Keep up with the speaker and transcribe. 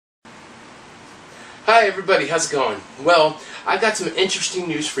Hi everybody, how's it going? Well, I got some interesting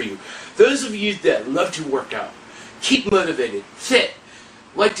news for you. Those of you that love to work out, keep motivated, fit,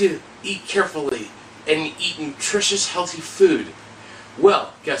 like to eat carefully, and eat nutritious, healthy food,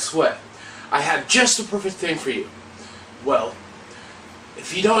 well, guess what? I have just the perfect thing for you. Well,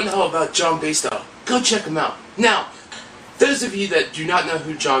 if you don't know about John Basedow, go check him out. Now, those of you that do not know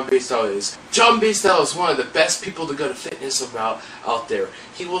who John Basedow is one of the best people to go to fitness about out there.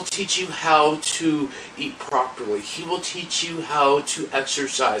 He will teach you how to eat properly. He will teach you how to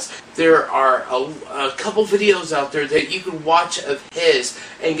exercise. There are a couple videos out there that you can watch of his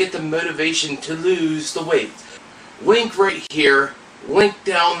and get the motivation to lose the weight. Link right here, link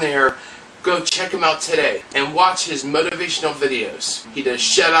down there. Go check him out today and watch his motivational videos. He does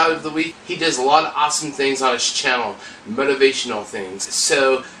shout out of the week. He does a lot of awesome things on his channel, motivational things.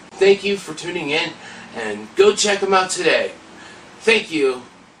 So thank you for tuning in and go check him out today. Thank you.